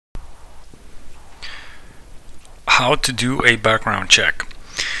How to do a background check.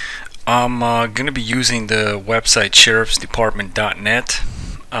 I'm going to be using the website sheriffsdepartment.net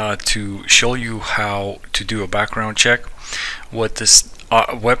to show you how to do a background check. What this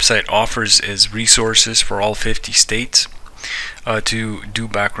website offers is resources for all 50 states to do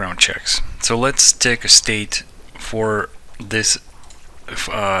background checks. So let's take a state for this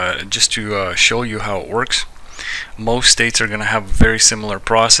just to show you how it works. Most states are going to have a very similar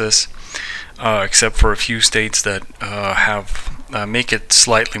process, except for a few states that make it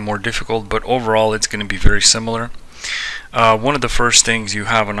slightly more difficult, but overall it's going to be very similar. One of the first things you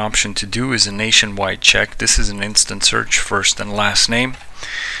have an option to do is a nationwide check. This is an instant search, first and last name.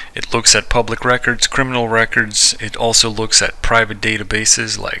 It looks at public records, criminal records. It also looks at private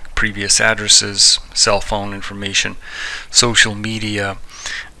databases like previous addresses, cell phone information, social media,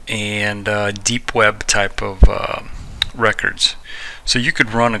 and deep web type of records. So you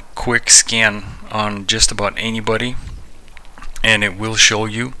could run a quick scan on just about anybody and it will show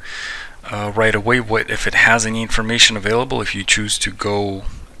you right away if it has any information available. If you choose to go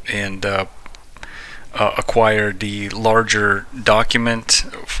and acquire the larger document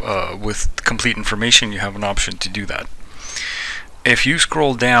with complete information, you have an option to do that. If you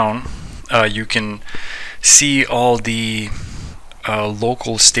scroll down, you can see all the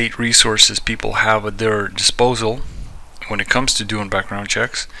local state resources people have at their disposal when it comes to doing background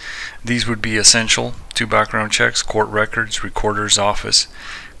checks. These would be essential to background checks: court records, recorder's office,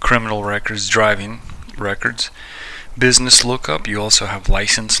 criminal records, driving records, business lookup. You also have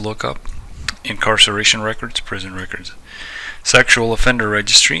license lookup, incarceration records, prison records, sexual offender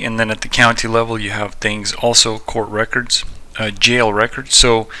registry, and then at the county level you have things also: court records, jail records.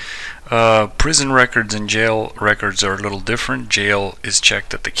 So prison records and jail records are a little different. Jail is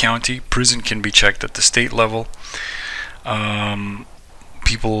checked at the county. Prison can be checked at the state level.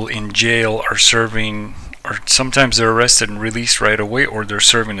 People in jail are serving, or sometimes they're arrested and released right away, or they're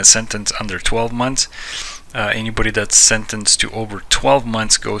serving a sentence under 12 months. Anybody that's sentenced to over 12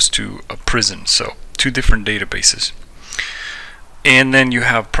 months goes to a prison. So two different databases. And then you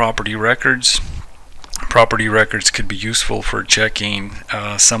have property records. Property records could be useful for checking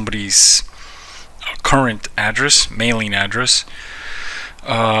somebody's current address, mailing address.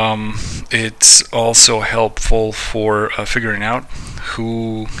 It's also helpful for figuring out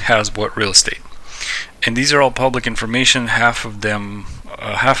who has what real estate. And these are all public information. Half of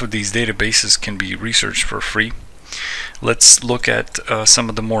these databases can be researched for free. Let's look at some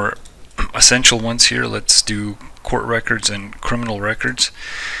of the more essential ones here. Let's do court records and criminal records.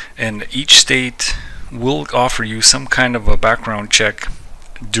 And each state will offer you some kind of a background check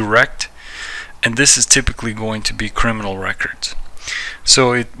direct, and this is typically going to be criminal records.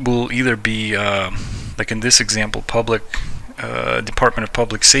 So it will either be like in this example, Department of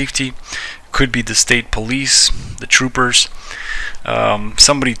Public Safety, could be the state police, the troopers.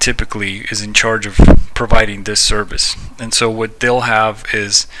 Somebody typically is in charge of providing this service. And so what they'll have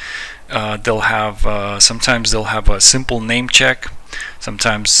is sometimes they'll have a simple name check.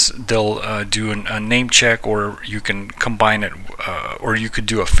 Sometimes they'll do a name check, or you can combine it, or you could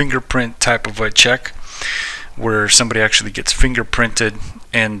do a fingerprint type of a check where somebody actually gets fingerprinted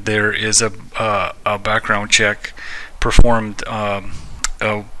and there is a background check performed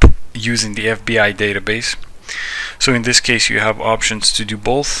using the FBI database. So in this case you have options to do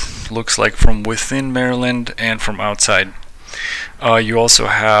both. Looks like from within Maryland and from outside. You also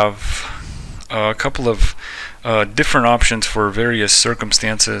have a couple of different options for various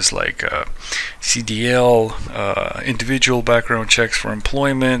circumstances, like CDL, individual background checks for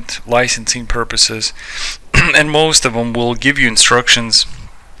employment, licensing purposes, and most of them will give you instructions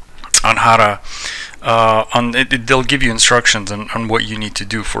on how to they'll give you instructions on what you need to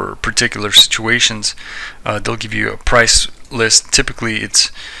do for particular situations. They'll give you a price list. Typically it's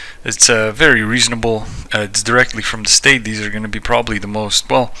very reasonable. It's directly from the state. These are going to be probably the most,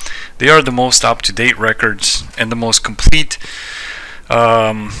 well, they are the most up-to-date records and the most complete,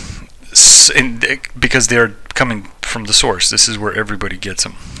 because they are coming from the source. This is where everybody gets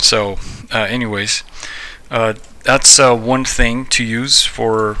them. So anyways, that's one thing to use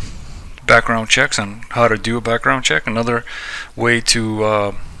for background checks, on how to do a background check. Another way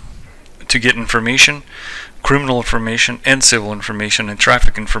to get information, criminal information and civil information and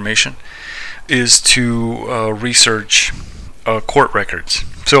traffic information, is to research court records.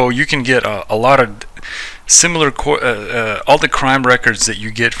 So you can get a lot of similar all the crime records that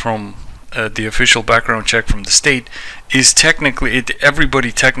you get from the official background check from the state is technically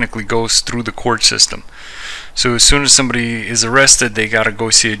everybody technically goes through the court system. So as soon as somebody is arrested, they got to go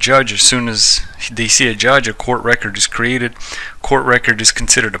see a judge. As soon as they see a judge, a court record is created. Court record is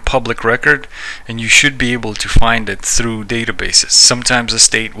considered a public record, and you should be able to find it through databases. Sometimes a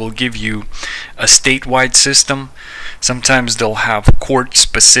state will give you a statewide system. Sometimes they'll have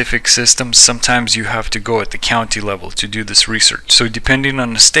court-specific systems. Sometimes you have to go at the county level to do this research. So depending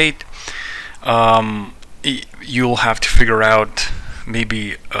on the state, you'll have to figure out,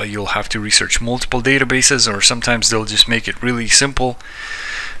 maybe you'll have to research multiple databases, or sometimes they'll just make it really simple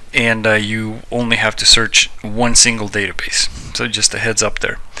and you only have to search one single database. So just a heads up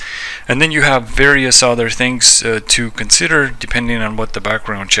there. And then you have various other things to consider depending on what the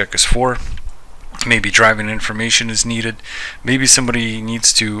background check is for. Maybe driving information is needed. Maybe somebody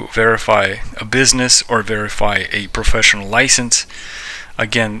needs to verify a business or verify a professional license.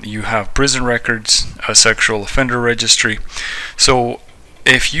 Again, you have prison records, a sexual offender registry. So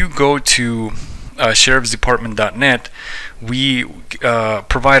if you go to sheriffsdepartment.net, we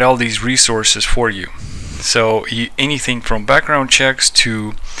provide all these resources for you. So anything from background checks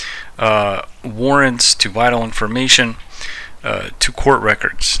to warrants to vital information to court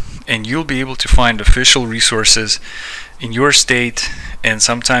records. And you'll be able to find official resources in your state, and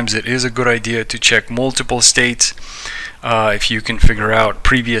sometimes it is a good idea to check multiple states if you can figure out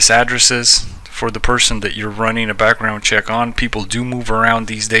previous addresses for the person that you're running a background check on. People do move around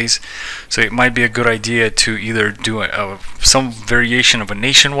these days, so it might be a good idea to either do some variation of a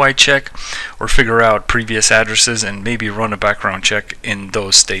nationwide check or figure out previous addresses and maybe run a background check in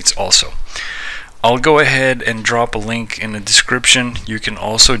those states also. I'll go ahead and drop a link in the description. You can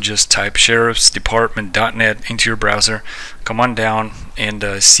also just type sheriffsdepartment.net into your browser. Come on down and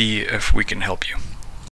see if we can help you.